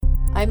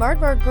I'm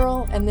Aardvark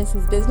Girl, and this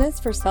is Business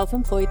for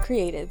Self-Employed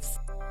Creatives.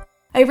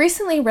 I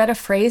recently read a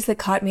phrase that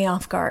caught me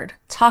off guard: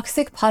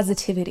 toxic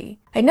positivity.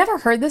 I'd never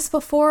heard this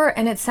before,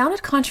 and it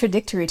sounded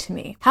contradictory to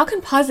me. How can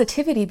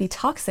positivity be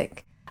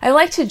toxic? I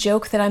like to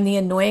joke that I'm the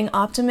annoying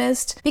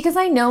optimist because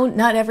I know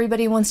not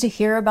everybody wants to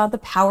hear about the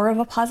power of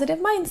a positive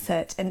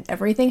mindset and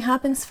everything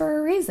happens for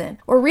a reason,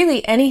 or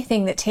really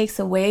anything that takes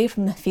away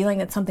from the feeling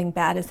that something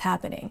bad is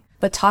happening.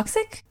 But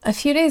toxic? A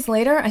few days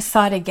later, I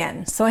saw it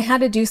again, so I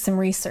had to do some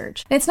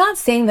research. It's not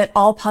saying that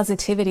all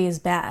positivity is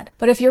bad,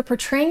 but if you're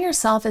portraying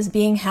yourself as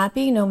being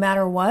happy no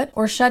matter what,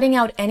 or shutting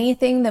out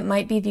anything that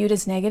might be viewed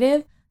as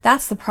negative,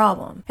 that's the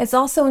problem. It's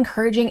also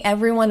encouraging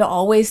everyone to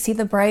always see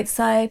the bright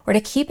side or to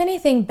keep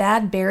anything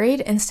bad buried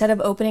instead of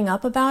opening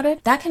up about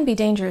it. That can be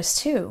dangerous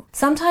too.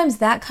 Sometimes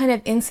that kind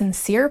of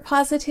insincere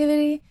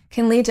positivity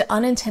can lead to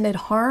unintended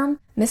harm,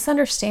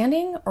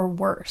 misunderstanding, or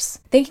worse.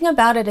 Thinking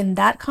about it in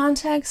that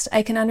context,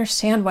 I can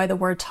understand why the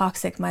word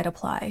toxic might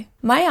apply.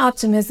 My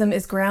optimism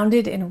is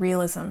grounded in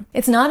realism.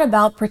 It's not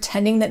about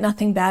pretending that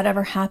nothing bad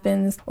ever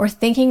happens or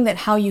thinking that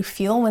how you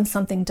feel when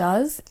something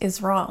does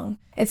is wrong.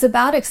 It's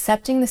about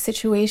accepting the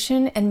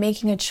situation and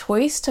making a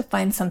choice to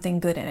find something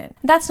good in it.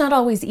 That's not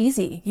always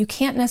easy. You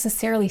can't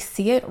necessarily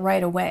see it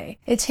right away.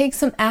 It takes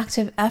some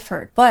active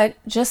effort, but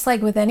just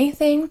like with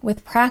anything,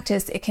 with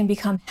practice, it can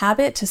become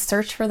habit to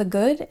search for the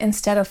good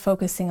instead of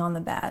focusing on the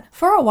bad.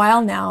 For a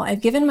while now,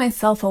 I've given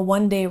myself a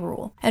one-day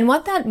rule, and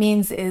what that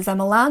means is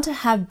I'm allowed to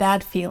have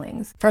bad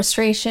feelings,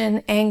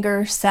 frustration,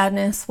 anger,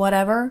 sadness,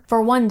 whatever,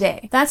 for one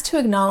day. That's to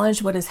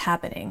acknowledge what is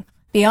happening.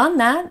 Beyond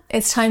that,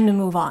 it's time to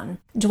move on.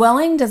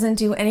 Dwelling doesn't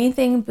do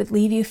anything but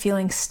leave you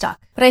feeling stuck.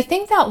 But I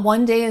think that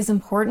one day is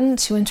important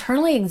to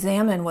internally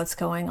examine what's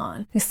going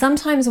on. Because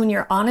sometimes when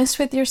you're honest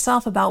with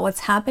yourself about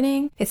what's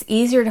happening, it's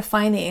easier to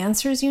find the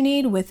answers you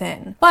need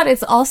within. But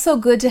it's also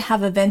good to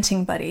have a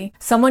venting buddy,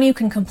 someone you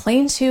can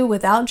complain to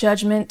without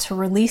judgment to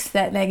release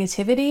that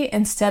negativity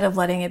instead of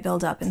letting it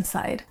build up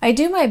inside. I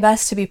do my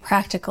best to be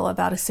practical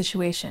about a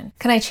situation.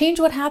 Can I change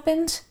what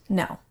happened?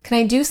 No. Can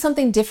I do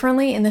something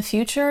differently in the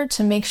future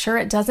to make sure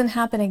it doesn't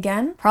happen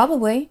again?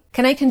 Probably.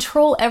 Can I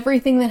control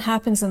everything that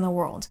happens in the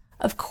world?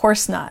 Of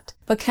course not.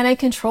 But can I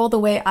control the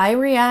way I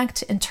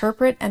react,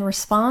 interpret, and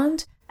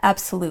respond?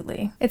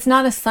 Absolutely. It's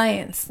not a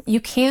science. You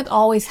can't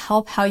always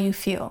help how you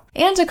feel.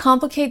 And to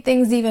complicate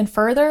things even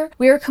further,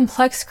 we are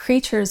complex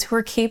creatures who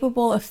are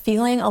capable of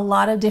feeling a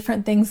lot of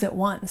different things at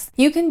once.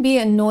 You can be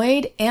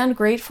annoyed and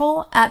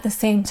grateful at the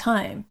same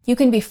time. You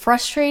can be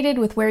frustrated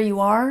with where you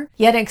are,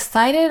 yet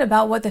excited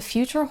about what the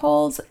future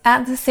holds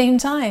at the same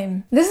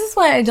time. This is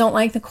why I don't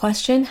like the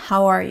question,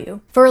 how are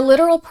you? For a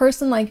literal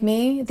person like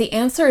me, the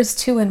answer is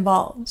too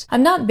involved.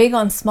 I'm not big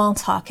on small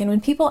talk, and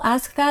when people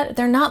ask that,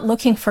 they're not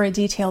looking for a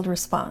detailed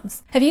response.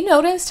 Have you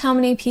noticed how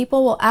many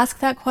people will ask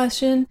that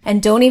question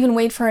and don't even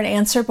wait for an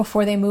answer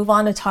before they move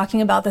on to talking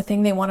about the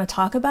thing they want to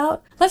talk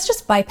about? Let's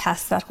just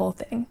bypass that whole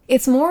thing.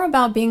 It's more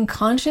about being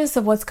conscious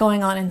of what's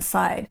going on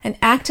inside and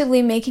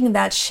actively making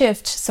that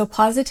shift so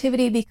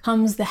positivity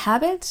becomes the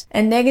habit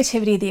and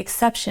negativity the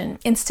exception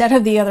instead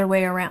of the other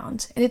way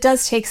around. And it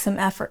does take some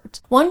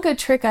effort. One good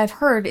trick I've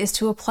heard is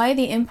to apply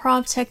the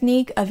improv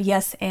technique of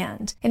yes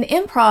and. In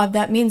improv,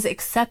 that means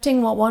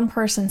accepting what one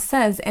person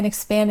says and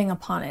expanding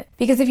upon it.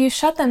 Because if you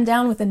shut them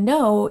down with a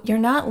no, you're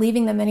not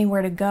leaving them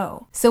anywhere to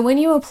go. So when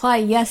you apply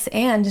yes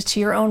and to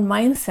your own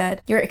mindset,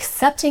 you're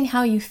accepting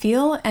how you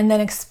feel and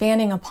then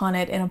expanding upon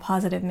it in a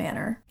positive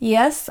manner.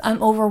 Yes,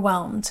 I'm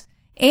overwhelmed.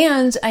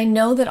 And I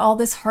know that all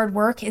this hard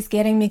work is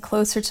getting me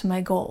closer to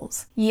my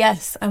goals.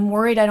 Yes, I'm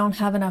worried I don't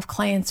have enough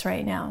clients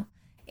right now.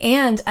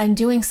 And I'm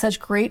doing such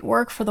great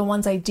work for the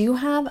ones I do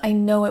have, I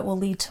know it will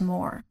lead to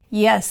more.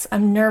 Yes,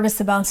 I'm nervous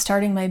about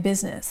starting my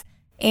business.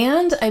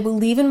 And I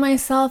believe in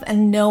myself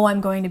and know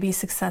I'm going to be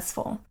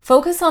successful.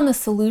 Focus on the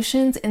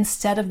solutions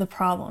instead of the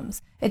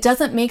problems. It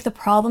doesn't make the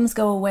problems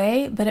go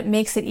away, but it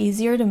makes it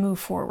easier to move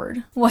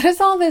forward. What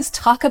does all this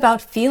talk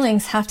about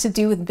feelings have to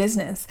do with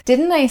business?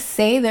 Didn't I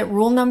say that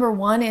rule number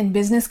 1 in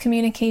business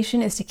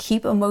communication is to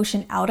keep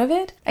emotion out of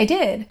it? I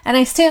did, and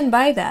I stand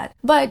by that.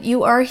 But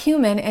you are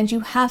human and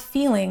you have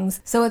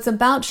feelings, so it's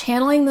about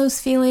channeling those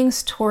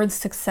feelings towards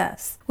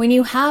success. When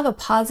you have a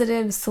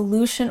positive,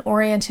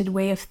 solution-oriented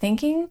way of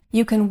thinking,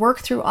 you can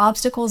work through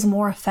obstacles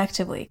more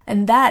effectively,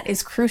 and that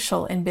is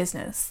crucial in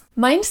business.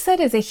 Mindset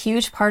is a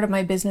huge part of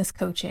my business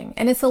coaching,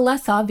 and it's a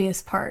less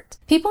obvious part.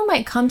 People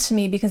might come to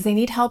me because they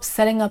need help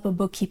setting up a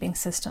bookkeeping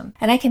system,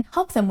 and I can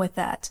help them with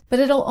that, but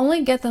it'll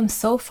only get them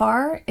so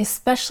far,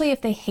 especially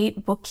if they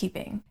hate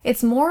bookkeeping.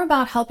 It's more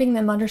about helping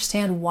them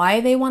understand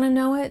why they want to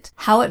know it,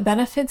 how it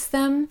benefits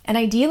them, and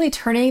ideally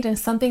turning it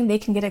into something they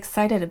can get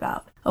excited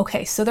about.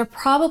 Okay, so they're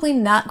probably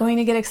not going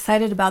to get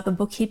excited about the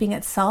bookkeeping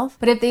itself,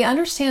 but if they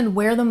understand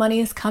where the money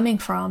is coming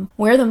from,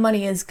 where the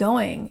money is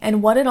going,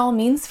 and what it all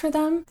means for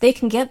them, they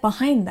can get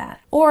behind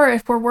that. Or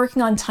if we're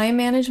working on time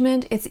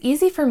management, it's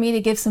easy for me to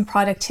give some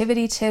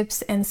productivity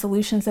tips and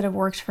solutions that have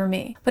worked for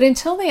me. But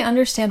until they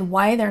understand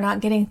why they're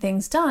not getting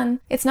things done,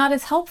 it's not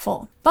as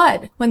helpful.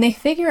 But when they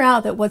figure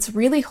out that what's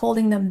really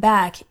holding them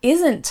back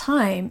isn't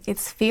time,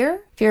 it's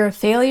fear of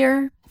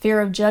failure, fear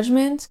of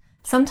judgment,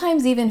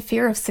 sometimes even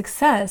fear of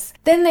success,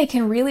 then they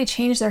can really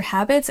change their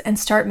habits and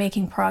start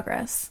making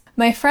progress.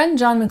 My friend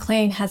John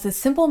McClane has a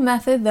simple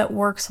method that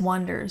works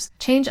wonders.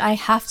 Change I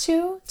have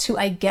to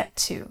I get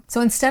to.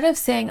 So instead of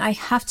saying I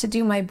have to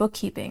do my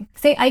bookkeeping,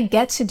 say I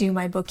get to do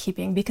my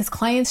bookkeeping because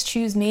clients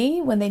choose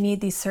me when they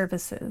need these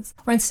services.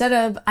 Or instead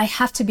of I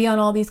have to be on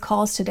all these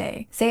calls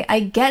today, say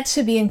I get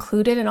to be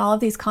included in all of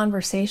these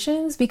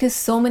conversations because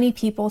so many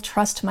people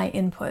trust my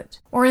input.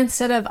 Or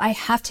instead of I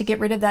have to get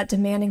rid of that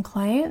demanding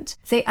client,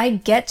 say I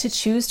get to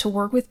choose to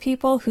work with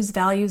people whose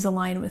values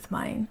align with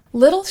mine.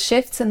 Little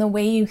shifts in the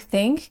way you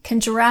think can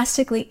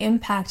drastically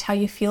impact how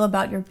you feel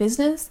about your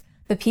business,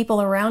 the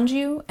people around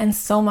you, and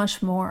so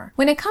much more.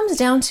 When it comes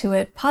down to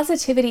it,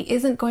 positivity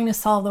isn't going to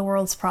solve the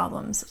world's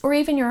problems, or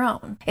even your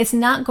own. It's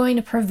not going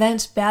to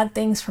prevent bad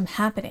things from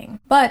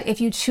happening. But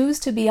if you choose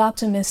to be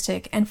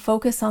optimistic and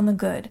focus on the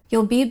good,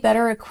 you'll be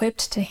better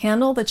equipped to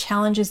handle the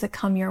challenges that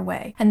come your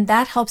way, and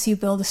that helps you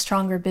build a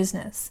stronger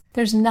business.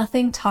 There's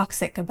nothing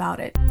toxic about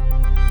it.